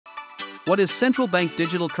What is central bank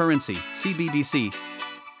digital currency, CBDC?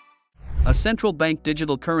 A central bank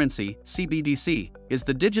digital currency, CBDC, is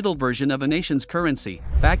the digital version of a nation's currency,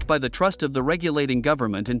 backed by the trust of the regulating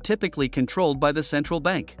government and typically controlled by the central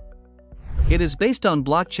bank. It is based on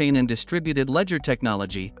blockchain and distributed ledger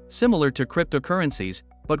technology, similar to cryptocurrencies,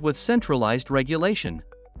 but with centralized regulation.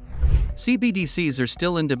 CBDCs are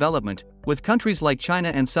still in development, with countries like China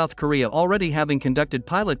and South Korea already having conducted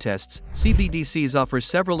pilot tests. CBDCs offer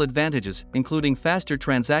several advantages, including faster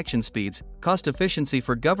transaction speeds, cost efficiency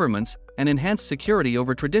for governments, and enhanced security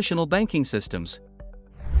over traditional banking systems.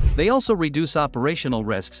 They also reduce operational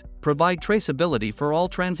risks, provide traceability for all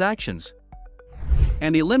transactions,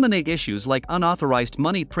 and eliminate issues like unauthorized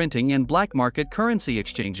money printing and black market currency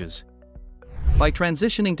exchanges. By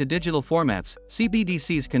transitioning to digital formats,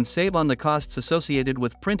 CBDCs can save on the costs associated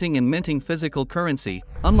with printing and minting physical currency.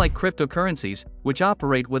 Unlike cryptocurrencies, which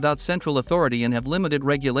operate without central authority and have limited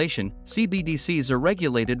regulation, CBDCs are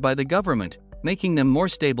regulated by the government, making them more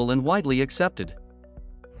stable and widely accepted.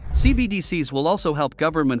 CBDCs will also help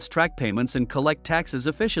governments track payments and collect taxes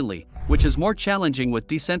efficiently, which is more challenging with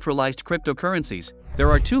decentralized cryptocurrencies. There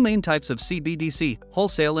are two main types of CBDC: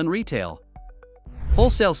 wholesale and retail.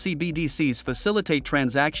 Wholesale CBDCs facilitate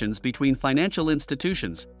transactions between financial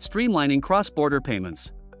institutions, streamlining cross-border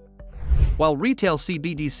payments, while retail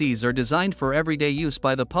CBDCs are designed for everyday use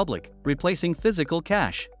by the public, replacing physical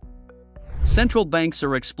cash. Central banks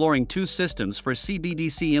are exploring two systems for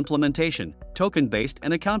CBDC implementation: token-based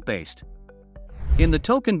and account-based. In the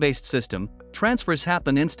token-based system, transfers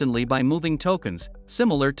happen instantly by moving tokens,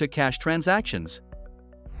 similar to cash transactions.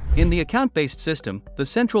 In the account-based system, the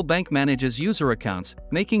central bank manages user accounts,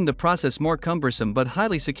 making the process more cumbersome but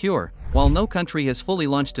highly secure. While no country has fully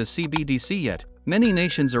launched a CBDC yet, many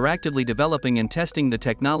nations are actively developing and testing the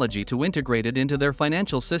technology to integrate it into their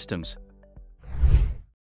financial systems.